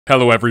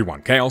Hello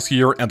everyone, Kaoz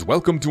here, and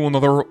welcome to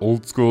another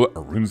old school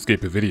RuneScape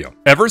video.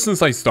 Ever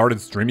since I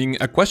started streaming,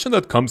 a question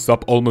that comes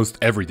up almost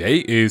every day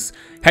is,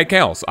 hey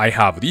Kaoz, I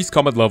have these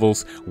combat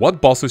levels,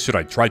 what bosses should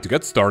I try to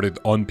get started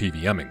on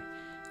PVMing?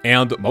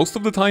 And most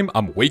of the time,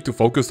 I'm way too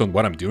focused on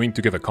what I'm doing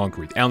to give a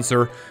concrete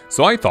answer,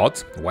 so I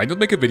thought, why not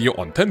make a video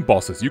on 10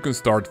 bosses you can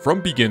start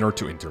from beginner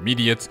to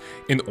intermediate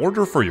in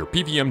order for your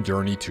PVM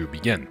journey to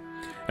begin.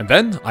 And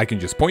then I can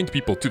just point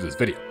people to this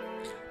video.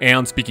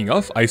 And speaking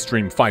of, I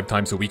stream 5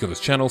 times a week on this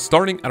channel,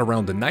 starting at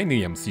around the 9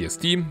 AM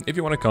CST, if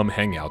you want to come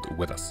hang out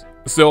with us.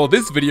 So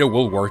this video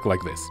will work like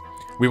this.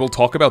 We will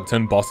talk about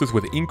 10 bosses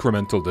with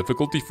incremental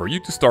difficulty for you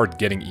to start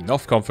getting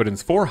enough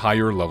confidence for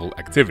higher level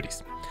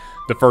activities.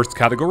 The first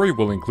category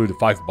will include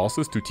 5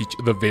 bosses to teach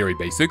the very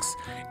basics,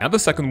 and the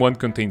second one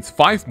contains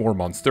 5 more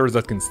monsters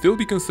that can still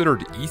be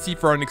considered easy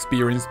for an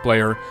experienced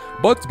player,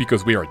 but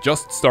because we are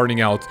just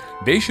starting out,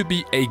 they should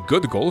be a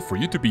good goal for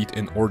you to beat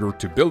in order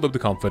to build up the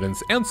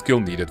confidence and skill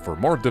needed for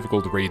more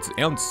difficult raids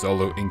and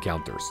solo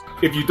encounters.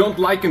 If you don't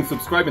like and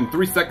subscribe in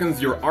 3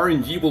 seconds, your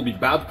RNG will be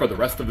bad for the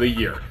rest of the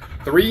year.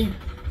 3,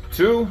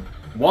 2,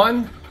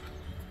 1...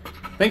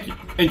 Thank you.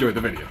 Enjoy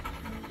the video.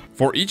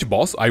 For each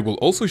boss, I will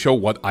also show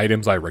what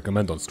items I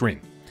recommend on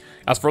screen.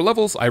 As for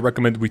levels, I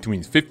recommend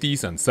between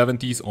 50s and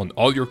 70s on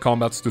all your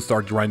combats to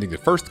start grinding the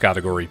first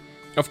category,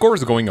 of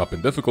course going up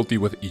in difficulty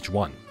with each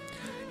one.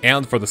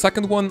 And for the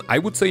second one, I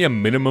would say a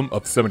minimum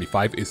of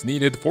 75 is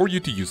needed for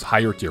you to use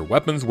higher tier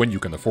weapons when you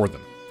can afford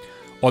them.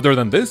 Other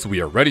than this,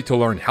 we are ready to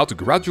learn how to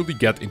gradually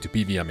get into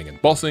PVMing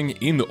and bossing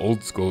in the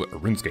old school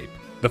RuneScape.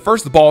 The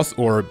first boss,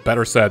 or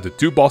better said,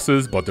 2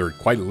 bosses, but they're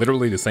quite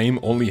literally the same,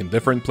 only in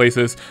different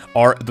places,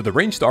 are the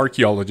Deranged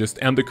Archaeologist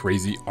and the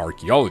Crazy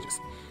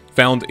Archaeologist,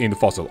 found in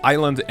Fossil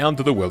Island and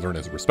the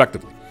Wilderness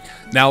respectively.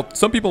 Now,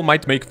 some people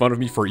might make fun of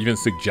me for even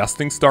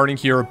suggesting starting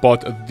here,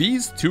 but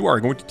these 2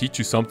 are going to teach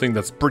you something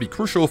that's pretty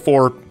crucial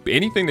for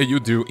anything that you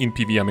do in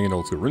PVMing in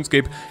old school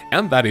RuneScape,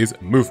 and that is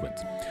movement.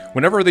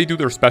 Whenever they do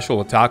their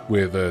special attack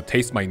with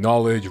Taste My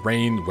Knowledge,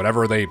 Rain,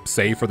 whatever they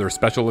say for their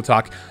special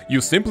attack,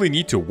 you simply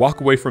need to walk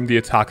away from the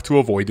attack to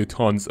avoid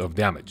tons of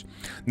damage.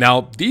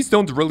 Now, these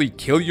don't really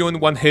kill you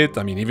in one hit.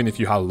 I mean, even if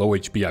you have low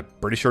HP, I'm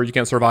pretty sure you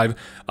can survive.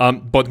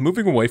 But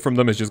moving away from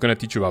them is just going to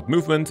teach you about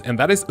movement, and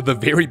that is the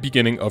very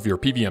beginning of your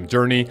PVM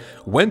journey,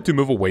 when to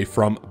move away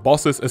from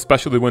bosses,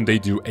 especially when they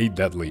do a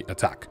deadly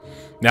attack.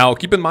 Now,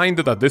 keep in mind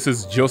that this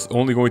is just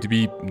only going to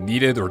be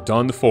needed or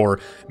done for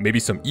maybe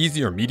some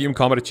easy or medium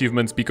combat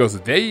achievements, because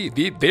they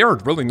are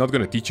really not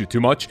going to teach you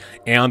too much,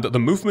 and the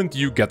movement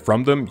you get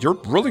from them, you're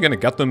really going to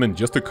get them in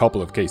just a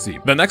couple of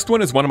KC. The next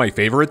one is one of my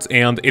favorites,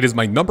 and it is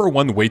my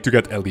 #1 way to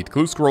get elite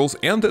clue scrolls,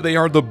 and they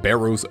are the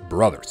Barrows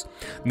brothers.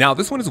 Now,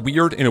 this one is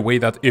weird in a way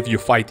that if you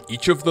fight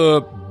each of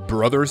the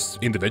brothers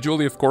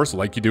individually, of course,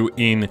 like you do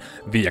in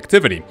the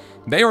activity,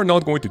 they are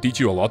not going to teach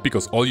you a lot,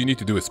 because all you need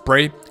to do is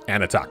pray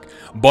and attack.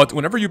 But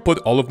whenever you put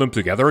all of them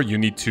together, you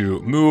need to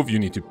move, you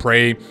need to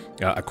pray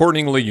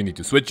accordingly, you need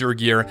to switch your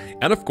gear,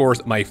 and of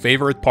course, my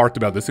favorite part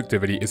about this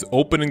activity is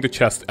opening the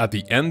chest at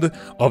the end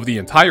of the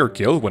entire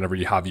kill, whenever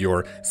you have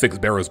your 6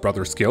 Barrows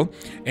brothers skill,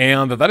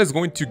 and that is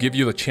going to give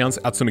you the chance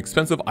at some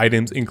expensive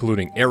items,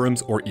 including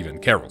Arums or even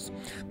Carols.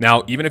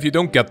 Now, even if you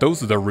don't get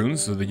those, the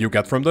runes that you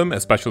get from them,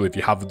 especially if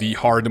you have the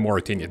hard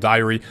Mauritania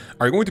Diary,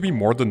 are going to be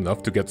more than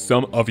enough to get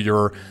some of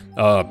your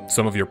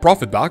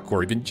profit back,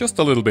 or even just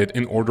a little bit,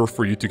 in order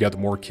for you to get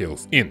more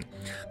kills in.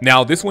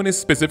 Now, this one is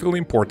specifically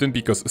important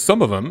because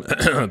some of them,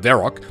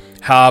 Darok,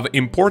 have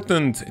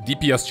important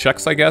DPS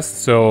checks, I guess,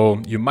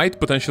 so you might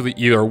potentially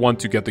either want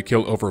to get the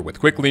kill over with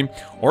quickly,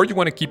 or you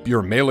want to keep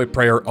your melee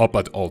prayer up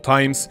at all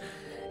times.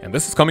 And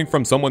this is coming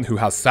from someone who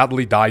has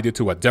sadly died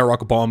to a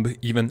Darok bomb,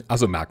 even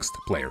as a maxed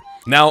player.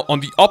 Now, on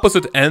the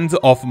opposite end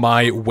of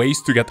my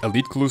ways to get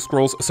elite clue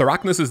scrolls,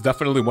 Sarachnis is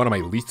definitely one of my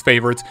least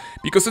favorites,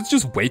 because it's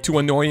just way too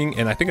annoying,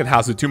 and I think it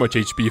has too much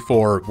HP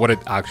for what it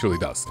actually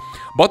does.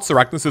 But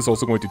Sarachnis is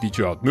also going to teach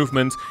you about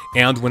movement,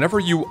 and whenever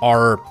you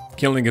are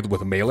killing it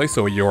with melee,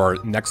 so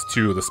you're next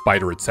to the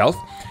spider itself,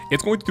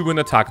 it's going to do an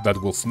attack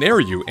that will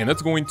snare you, and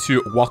it's going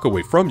to walk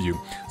away from you.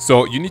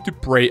 So you need to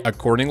pray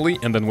accordingly,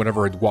 and then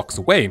whenever it walks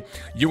away,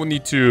 you will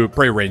need to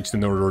pray ranged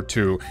in order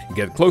to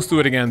get close to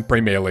it again, pray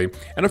melee,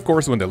 and of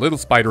course when the little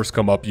spiders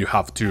come up, you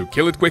have to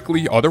kill it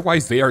quickly,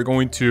 otherwise they are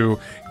going to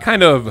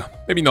kind of,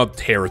 maybe not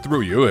tear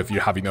through you if you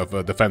have enough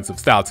defensive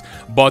stats,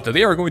 but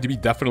they are going to be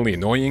definitely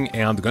annoying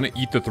and gonna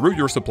eat through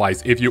your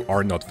supplies if you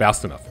are not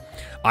fast enough.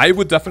 I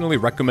would definitely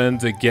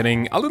recommend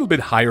getting a little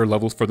bit higher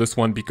levels for this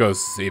one, because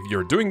if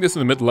you're doing this in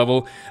the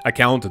mid-level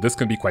account, this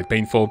can be quite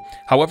painful.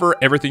 However,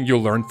 everything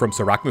you'll learn from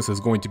Sarachnis is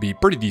going to be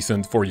pretty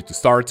decent for you to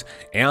start,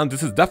 and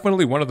this is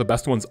definitely one of the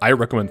best ones I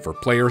recommend for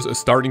players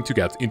starting to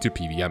get into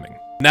PVMing.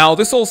 Now,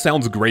 this all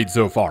sounds great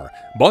so far,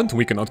 but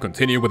we cannot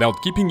continue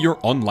without keeping your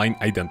online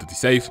identity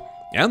safe.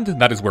 And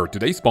that is where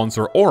today's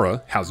sponsor,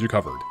 Aura, has you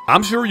covered.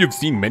 I'm sure you've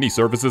seen many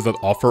services that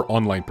offer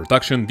online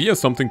protection via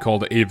something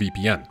called a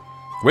VPN,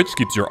 which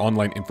keeps your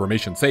online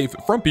information safe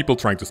from people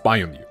trying to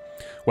spy on you.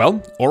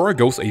 Well, Aura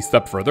goes a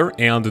step further,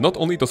 and not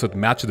only does it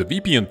match the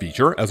VPN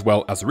feature as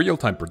well as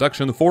real-time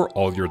protection for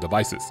all your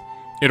devices.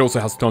 It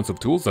also has tons of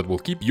tools that will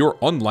keep your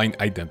online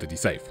identity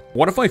safe.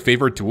 One of my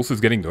favorite tools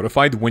is getting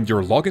notified when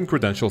your login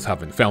credentials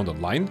have been found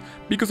online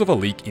because of a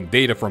leak in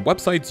data from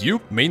websites you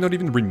may not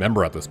even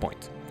remember at this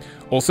point.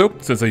 Also,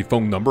 since a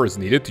phone number is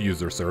needed to use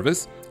their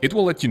service, it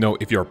will let you know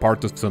if you're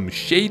part of some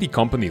shady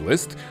company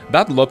list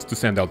that loves to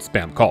send out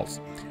spam calls.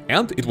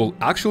 And it will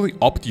actually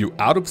opt you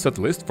out of said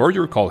list for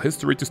your call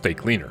history to stay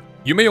cleaner.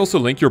 You may also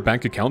link your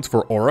bank account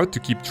for Aura to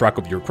keep track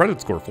of your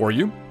credit score for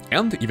you,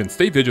 and even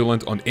stay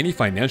vigilant on any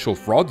financial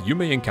fraud you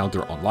may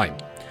encounter online.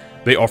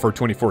 They offer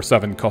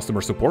 24/7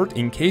 customer support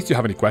in case you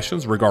have any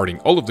questions regarding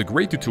all of the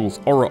great tools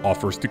Aura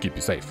offers to keep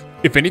you safe.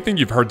 If anything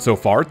you've heard so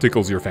far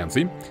tickles your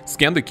fancy,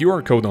 scan the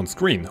QR code on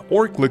screen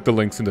or click the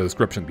links in the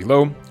description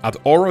below at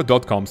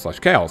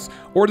aura.com/kaoz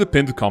or the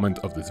pinned comment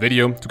of this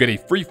video to get a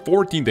free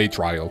 14-day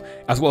trial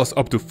as well as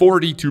up to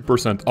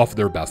 42% off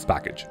their best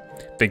package.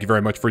 Thank you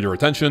very much for your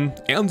attention,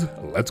 and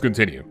let's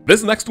continue.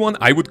 This next one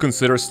I would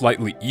consider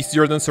slightly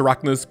easier than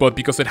Sarachnis, but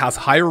because it has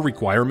higher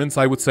requirements,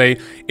 I would say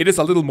it is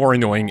a little more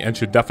annoying and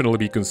should definitely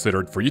be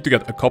considered for you to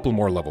get a couple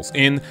more levels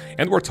in,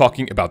 and we're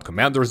talking about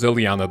Commander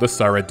Ziliana, the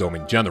Siret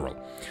Domain General.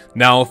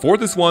 Now, for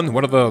this one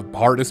of the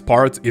hardest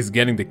parts is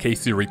getting the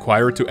KC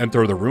required to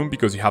enter the room,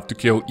 because you have to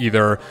kill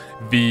either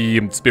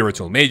the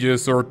Spiritual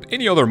Mages or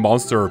any other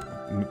monster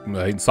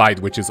inside,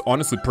 which is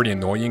honestly pretty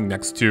annoying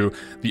next to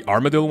the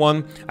Armadillo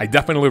one. I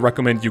definitely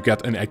recommend you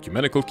get an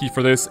ecumenical key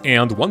for this,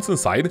 and once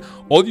inside,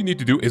 all you need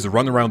to do is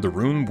run around the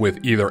room with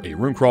either a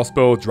rune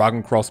crossbow,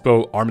 dragon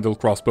crossbow, armadillo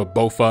crossbow,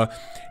 bofa.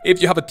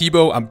 If you have a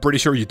T-bow, I'm pretty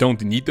sure you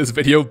don't need this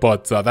video,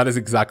 but that is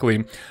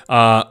exactly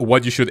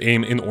what you should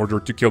aim in order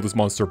to kill this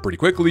monster pretty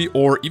quickly,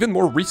 or even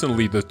more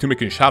recently, the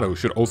Tunic in Shadow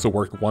should also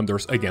work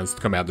wonders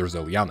against Commander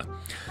Ziliana.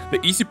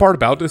 The easy part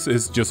about this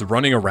is just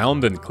running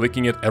around and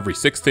clicking it every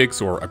 6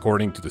 ticks, or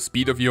according to the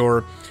speed of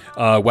your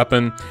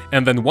weapon,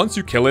 and then once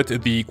you kill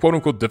it, the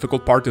quote-unquote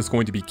difficult part is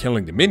going to be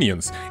killing the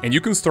minions, and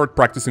you can start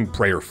practicing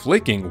prayer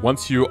flicking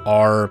once you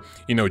are,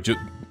 you know,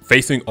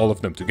 facing all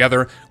of them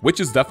together, which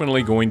is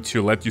definitely going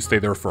to let you stay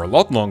there for a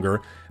lot longer,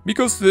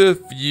 because if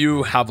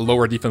you have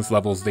lower defense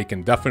levels, they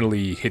can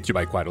definitely hit you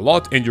by quite a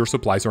lot, and your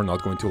supplies are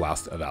not going to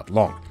last that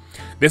long.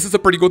 This is a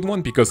pretty good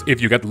one, because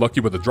if you get lucky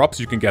with the drops,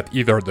 you can get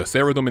either the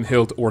Saradomin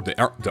Hilt or the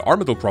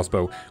Armadillo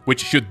Crossbow,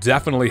 which should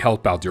definitely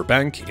help out your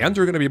bank, and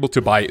you're going to be able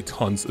to buy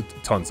tons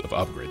of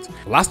upgrades.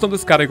 Last on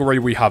this category,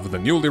 we have the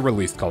newly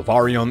released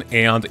Calvarion,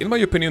 and in my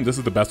opinion, this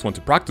is the best one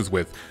to practice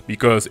with,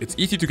 because it's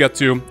easy to get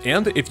to,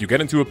 and if you get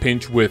into a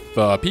pinch with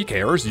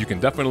PKers, you can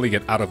definitely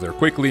get out of there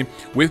quickly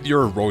with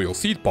your Royal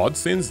Seed Pod,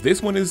 since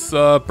this one is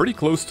pretty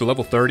close to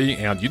level 30,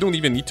 and you don't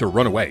even need to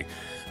run away,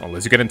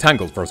 unless you get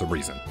entangled for some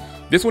reason.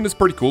 This one is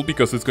pretty cool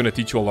because it's going to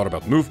teach you a lot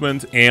about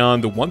movement,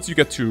 and once you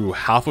get to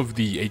half of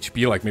the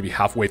HP, like maybe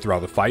halfway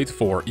throughout the fight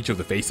for each of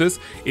the phases,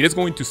 it is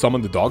going to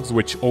summon the dogs,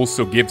 which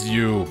also gives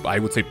you, I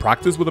would say,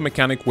 practice with a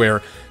mechanic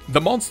where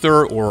the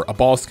monster or a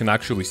boss can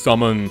actually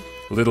summon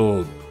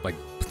little, like,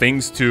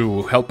 things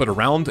to help it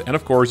around, and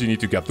of course you need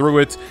to get through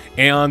it,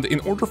 and in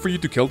order for you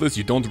to kill this,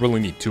 you don't really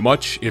need too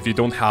much. If you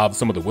don't have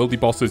some of the wildy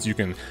bosses, you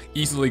can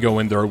easily go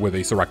in there with a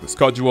Sarachnis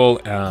Cudgel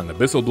and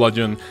Abyssal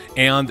Bludgeon,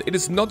 and it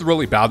is not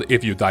really bad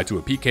if you die to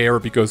a PKer,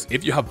 because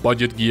if you have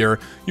budget gear,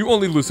 you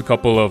only lose a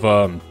couple of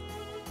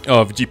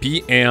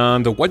GP,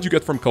 and what you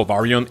get from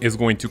Calvarion is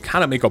going to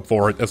kind of make up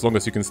for it as long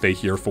as you can stay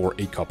here for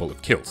a couple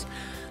of kills.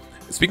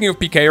 Speaking of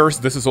PKers,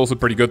 this is also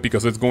pretty good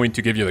because it's going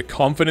to give you the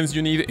confidence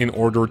you need in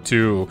order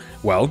to,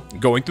 well,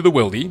 going to the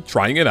wildy,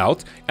 trying it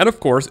out, and of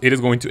course it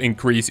is going to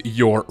increase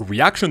your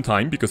reaction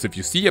time, because if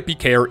you see a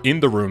PKer in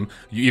the room,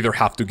 you either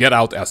have to get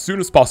out as soon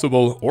as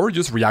possible or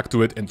just react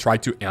to it and try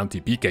to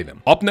anti-PK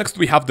them. Up next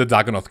we have the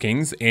Dagonoth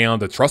Kings,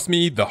 and trust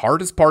me, the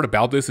hardest part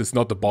about this is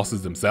not the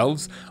bosses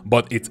themselves,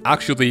 but it's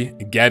actually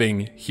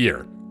getting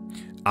here.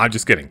 I'm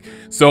just kidding.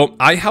 So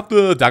I have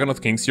the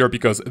Dagonoth Kings here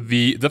because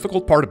the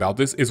difficult part about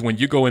this is when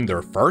you go in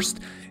there first,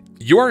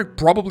 you are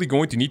probably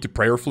going to need to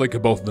prayer flick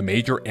both the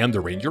Major and the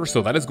Ranger,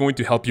 so that is going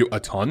to help you a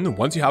ton.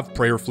 Once you have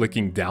prayer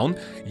flicking down,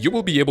 you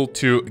will be able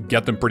to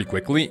get them pretty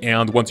quickly,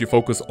 and once you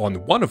focus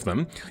on one of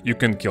them, you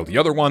can kill the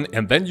other one,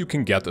 and then you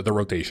can get the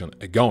rotation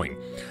going.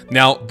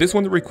 Now, this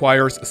one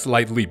requires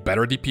slightly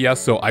better DPS,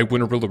 so I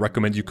wouldn't really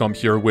recommend you come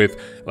here with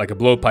like a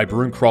blowpipe,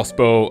 rune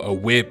crossbow, a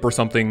whip or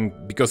something,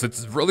 because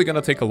it's really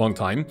gonna take a long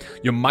time.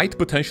 You might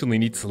potentially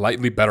need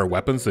slightly better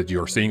weapons that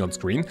you're seeing on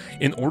screen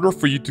in order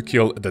for you to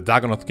kill the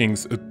Dagonoth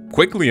Kings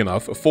quickly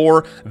enough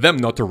for them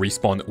not to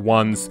respawn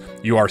once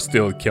you are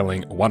still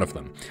killing one of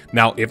them.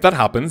 Now, if that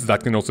happens,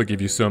 that can also give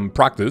you some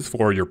practice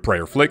for your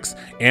prayer flicks,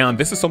 and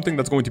this is something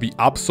that's going to be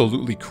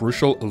absolutely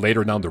crucial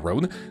later down the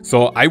road,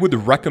 so I would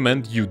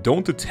recommend you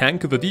don't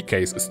tank the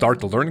DKs,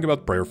 start learning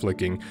about prayer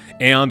flicking,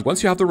 and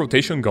once you have the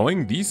rotation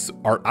going, these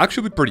are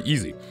actually pretty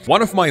easy.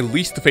 One of my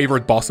least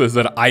favorite bosses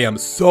that I am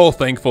so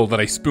thankful that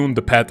I spooned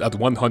the pet at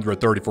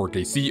 134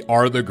 KC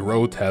are the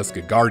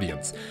Grotesque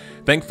Guardians.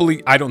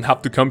 Thankfully, I don't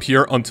have to come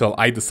here until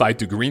I decide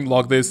to green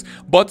log this,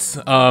 but,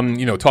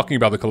 you know, talking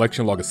about the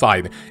collection log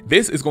aside,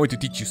 this is going to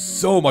teach you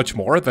so much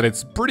more that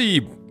it's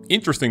pretty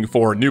interesting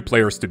for new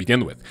players to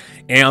begin with.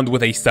 And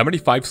with a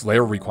 75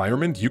 Slayer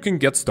requirement, you can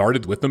get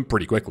started with them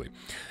pretty quickly.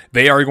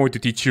 They are going to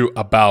teach you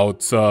about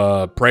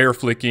prayer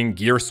flicking,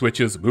 gear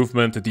switches,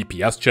 movement, a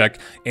DPS check,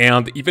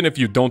 and even if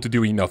you don't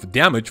do enough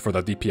damage for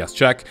that DPS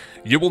check,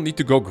 you will need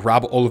to go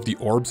grab all of the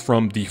orbs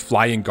from the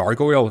flying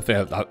gargoyle.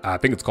 I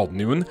think it's called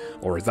Noon,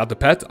 or is that the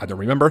pet? I don't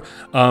remember.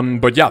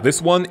 But yeah,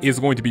 this one is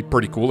going to be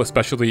pretty cool,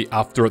 especially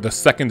after the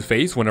second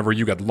phase, whenever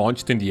you get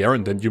launched in the air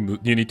and then you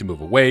need to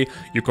move away,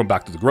 you come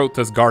back to the Growth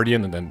Test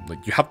Guardian, and then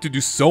like you have to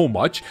do so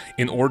much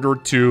in order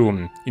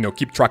to, you know,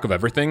 keep track of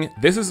everything.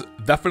 This is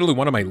definitely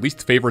one of my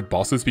least favorite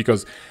bosses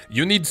because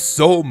you need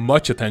so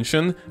much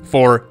attention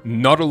for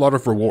not a lot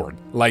of reward.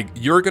 Like,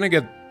 you're gonna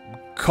get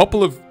a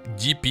couple of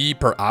GP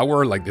per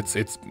hour, like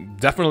it's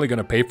definitely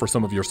gonna pay for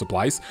some of your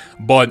supplies,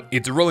 but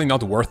it's really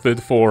not worth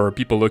it for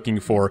people looking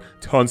for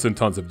tons and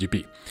tons of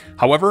GP.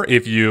 However,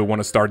 if you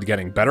want to start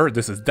getting better,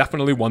 this is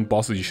definitely one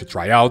boss that you should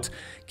try out.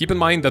 Keep in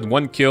mind that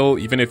one kill,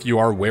 even if you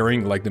are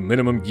wearing like the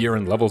minimum gear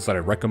and levels that I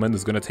recommend,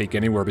 is gonna take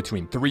anywhere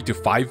between 3 to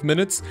 5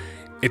 minutes.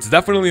 It's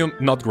definitely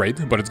not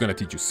great, but it's going to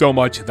teach you so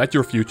much that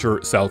your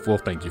future self will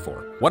thank you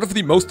for. One of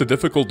the most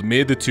difficult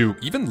mid to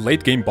even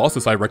late game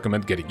bosses I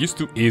recommend getting used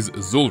to is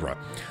Zulrah.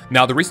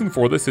 Now, the reason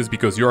for this is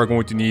because you are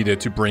going to need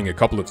to bring a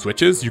couple of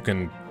switches. You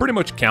can pretty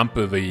much camp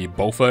the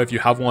Bofa if you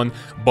have one,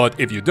 but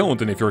if you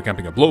don't, and if you're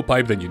camping a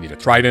blowpipe, then you need a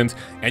trident,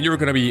 and you're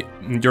going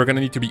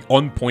to need to be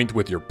on point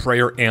with your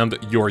prayer and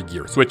your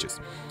gear switches.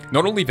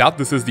 Not only that,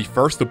 this is the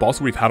first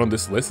boss we've had on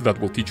this list that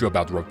will teach you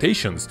about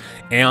rotations,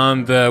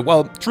 and,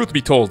 well, truth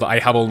be told, I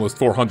have almost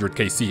 400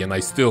 KC and I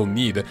still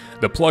need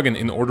the plugin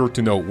in order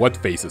to know what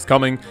phase is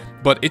coming,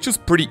 but it's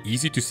just pretty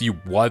easy to see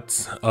what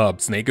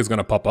snake is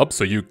gonna pop up,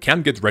 so you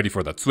can get ready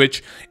for that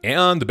switch,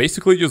 and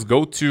basically just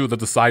go to the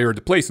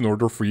desired place in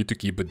order for you to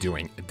keep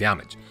doing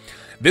damage.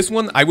 This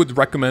one, I would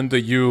recommend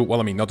you,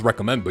 well, I mean, not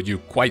recommend, but you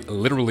quite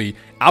literally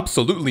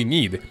absolutely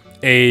need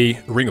a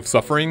Ring of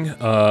Suffering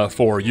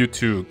for you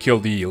to kill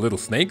the little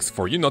snakes,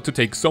 for you not to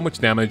take so much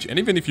damage, and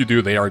even if you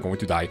do, they are going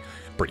to die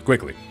pretty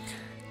quickly.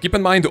 Keep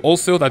in mind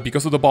also that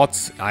because of the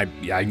bots,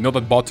 I know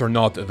that bots are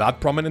not that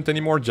prominent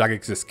anymore.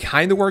 Jagex is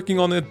kind of working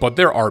on it, but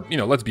there are, you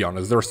know, let's be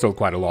honest, there's still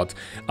quite a lot.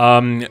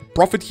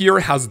 Profit here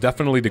has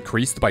definitely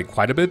decreased by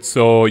quite a bit,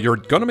 so you're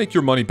gonna make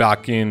your money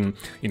back in,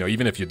 you know,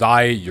 even if you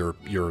die,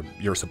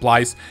 your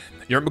supplies.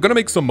 You're gonna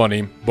make some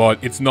money, but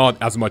it's not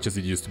as much as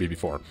it used to be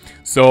before.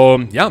 So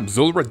yeah,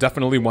 Zulrah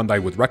definitely one that I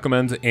would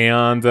recommend,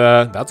 and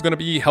that's gonna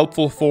be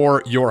helpful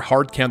for your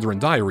Hard Kandarin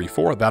Diary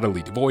for that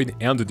Elite Void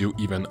and to do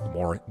even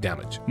more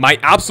damage. My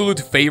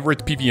absolute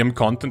favorite PVM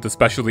content,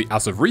 especially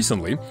as of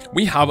recently,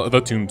 we have the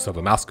Tombs of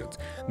a Mascot.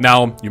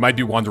 Now, you might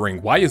be wondering,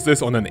 why is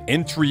this on an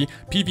entry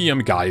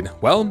PVM guide?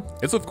 Well,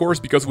 it's of course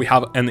because we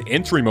have an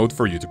entry mode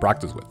for you to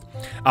practice with.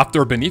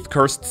 After Beneath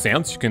Cursed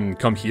Sands, you can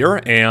come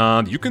here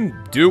and you can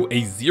do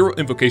a 0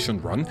 invocation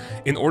run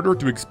in order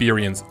to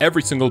experience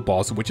every single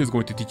boss, which is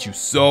going to teach you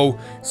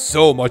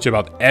so much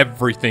about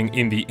everything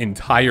in the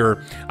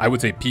entire, I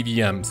would say,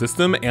 PVM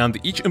system, and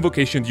each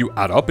invocation you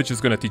add up, it's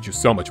just going to teach you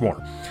so much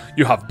more.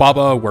 You have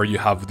Baba, where you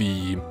have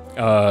the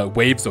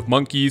waves of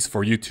monkeys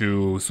for you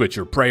to switch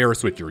your prayer,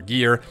 switch your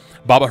gear.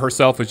 Baba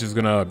herself is just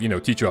gonna, you know,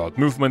 teach you about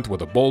movement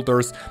with the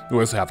boulders. We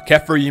also have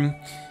Kefri.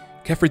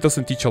 Kefri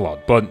doesn't teach a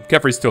lot, but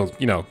Kefri's still,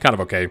 you know, kind of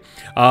okay.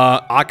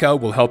 Akka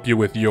will help you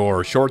with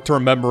your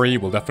short-term memory,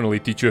 will definitely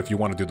teach you if you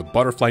want to do the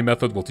butterfly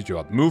method, will teach you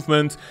about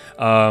movement.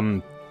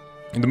 The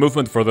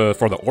movement for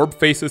the orb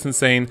face is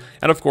insane,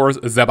 and of course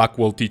Zebak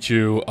will teach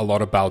you a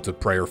lot about the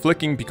prayer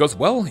flicking, because,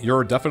 well,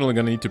 you're definitely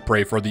gonna need to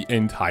pray for the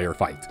entire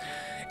fight.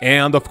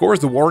 And of course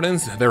the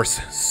Wardens, there's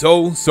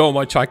so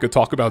much I could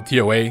talk about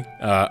TOA.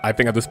 I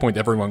think at this point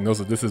everyone knows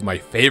that this is my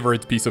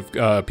favorite piece of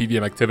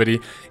PVM activity,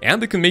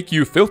 and it can make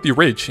you filthy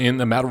rich in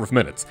a matter of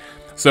minutes.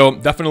 So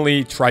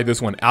definitely try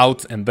this one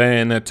out, and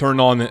then turn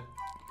on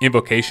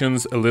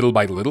invocations little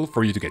by little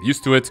for you to get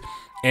used to it.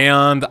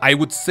 And I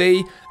would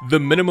say the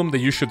minimum that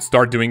you should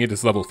start doing it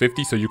is level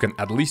 50, so you can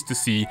at least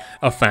see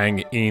a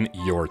Fang in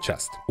your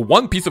chest.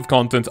 One piece of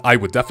content I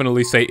would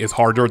definitely say is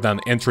harder than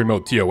entry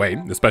mode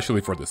TOA, especially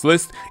for this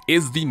list,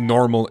 is the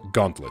normal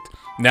gauntlet.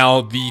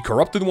 Now, the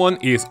corrupted one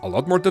is a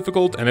lot more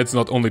difficult, and it's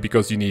not only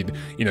because you need,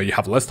 you know, you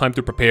have less time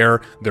to prepare,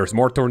 there's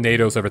more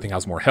tornadoes, everything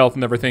has more health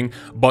and everything,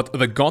 but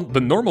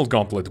the normal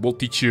gauntlet will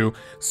teach you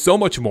so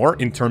much more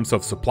in terms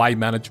of supply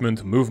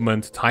management,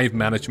 movement, time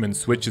management,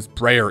 switches,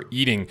 prayer,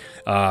 eating,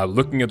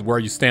 looking at where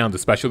you stand,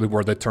 especially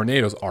where the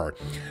tornadoes are.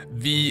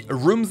 The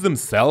rooms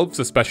themselves,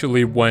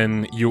 especially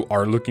when you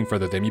are looking for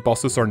the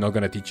demi-bosses, are not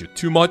going to teach you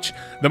too much.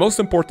 The most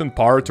important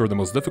part, or the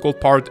most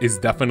difficult part, is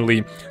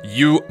definitely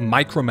you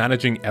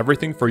micromanaging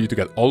everything for you to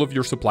get all of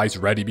your supplies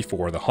ready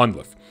before the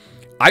Hunlif.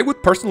 I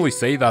would personally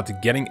say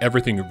that getting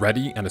everything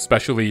ready, and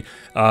especially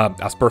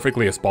as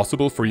perfectly as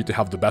possible for you to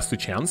have the best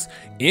chance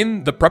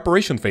in the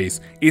preparation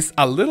phase, is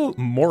a little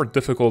more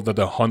difficult than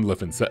the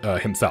Hunlif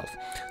himself.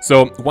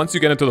 So once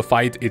you get into the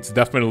fight, it's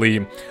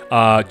definitely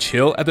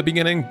chill at the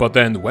beginning, but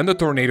then when the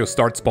tornado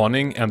starts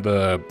spawning and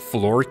the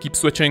floor keeps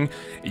switching,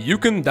 you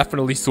can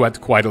definitely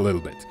sweat quite a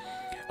little bit.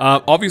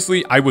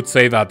 Obviously, I would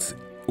say that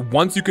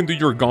once you can do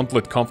your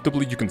gauntlet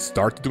comfortably, you can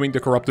start doing the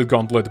corrupted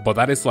gauntlet, but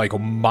that is like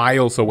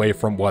miles away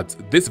from what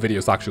this video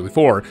is actually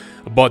for.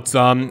 But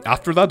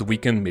after that, we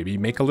can maybe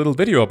make a little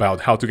video about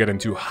how to get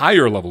into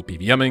higher level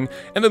PVMing,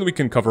 and then we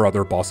can cover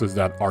other bosses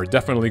that are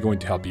definitely going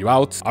to help you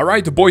out.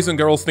 Alright, boys and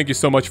girls, thank you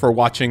so much for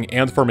watching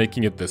and for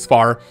making it this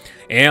far.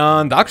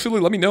 And actually,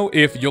 let me know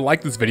if you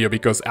like this video,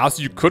 because as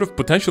you could have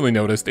potentially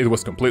noticed, it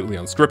was completely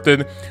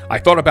unscripted. I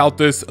thought about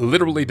this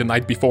literally the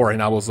night before,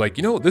 and I was like,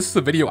 you know, this is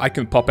a video I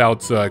can pop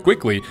out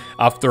quickly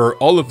after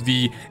all of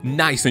the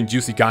nice and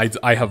juicy guides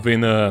I have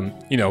been,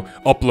 you know,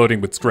 uploading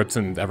with scripts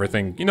and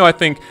everything. You know, I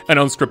think an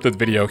unscripted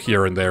video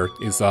here and there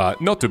is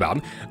not too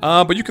bad,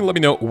 but you can let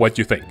me know what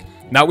you think.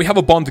 Now, we have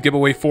a bond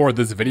giveaway for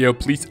this video.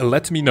 Please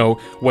let me know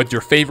what your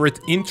favorite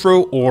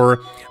intro or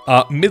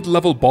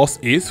mid-level boss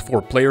is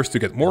for players to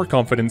get more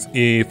confidence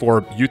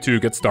for you to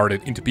get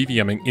started into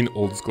PVMing in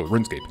old school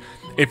RuneScape.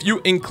 If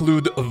you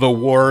include the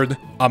word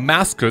a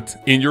mascot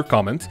in your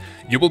comment,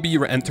 you will be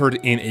entered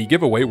in a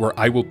giveaway where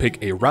I will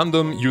pick a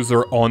random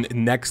user on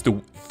next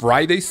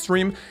Friday's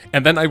stream,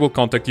 and then I will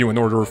contact you in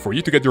order for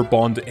you to get your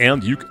bond,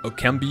 and you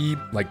can be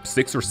like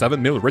 6 or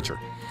 7 mil richer.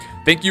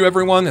 Thank you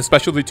everyone,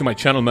 especially to my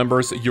channel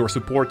members. Your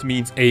support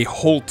means a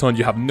whole ton.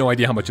 You have no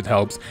idea how much it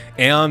helps.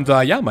 And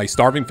yeah, my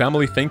starving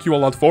family, thank you a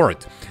lot for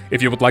it.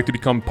 If you would like to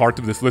become part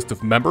of this list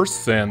of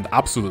members and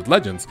absolute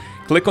legends,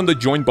 click on the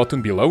join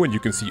button below and you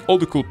can see all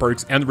the cool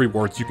perks and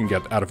rewards you can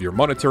get out of your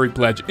monetary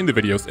pledge in the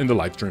videos, in the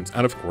live streams,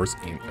 and of course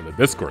in the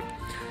Discord.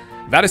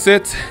 That is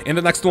it. In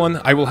the next one,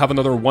 I will have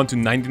another 1 to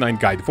 99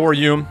 guide for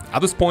you. At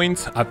this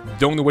point, I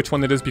don't know which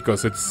one it is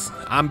because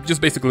I'm just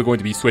basically going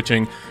to be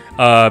switching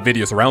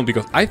videos around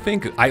because I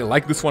think I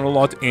like this one a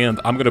lot, and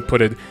I'm gonna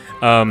put it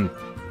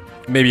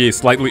maybe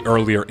slightly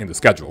earlier in the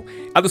schedule.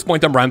 At this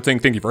point, I'm ranting.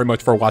 Thank you very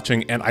much for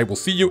watching, and I will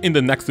see you in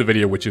the next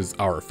video, which is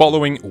our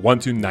following 1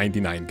 to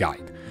 99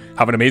 guide.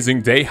 Have an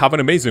amazing day, have an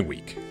amazing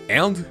week,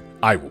 and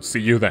I will see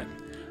you then.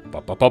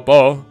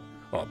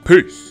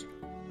 Peace.